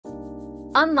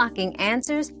unlocking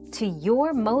answers to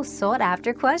your most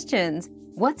sought-after questions.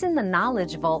 What's in the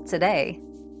Knowledge Vault today?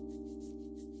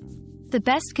 The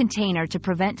best container to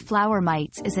prevent flower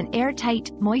mites is an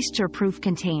airtight, moisture-proof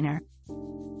container.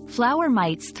 Flower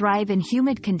mites thrive in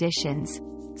humid conditions,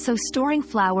 so storing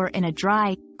flower in a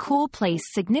dry, cool place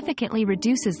significantly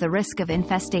reduces the risk of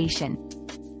infestation.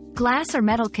 Glass or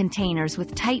metal containers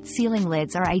with tight sealing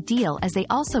lids are ideal as they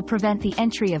also prevent the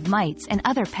entry of mites and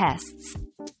other pests.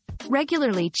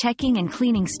 Regularly checking and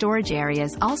cleaning storage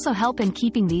areas also help in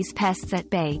keeping these pests at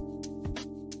bay.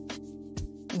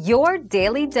 Your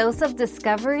daily dose of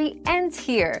discovery ends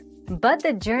here, but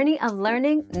the journey of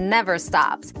learning never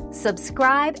stops.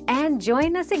 Subscribe and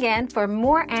join us again for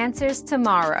more answers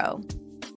tomorrow.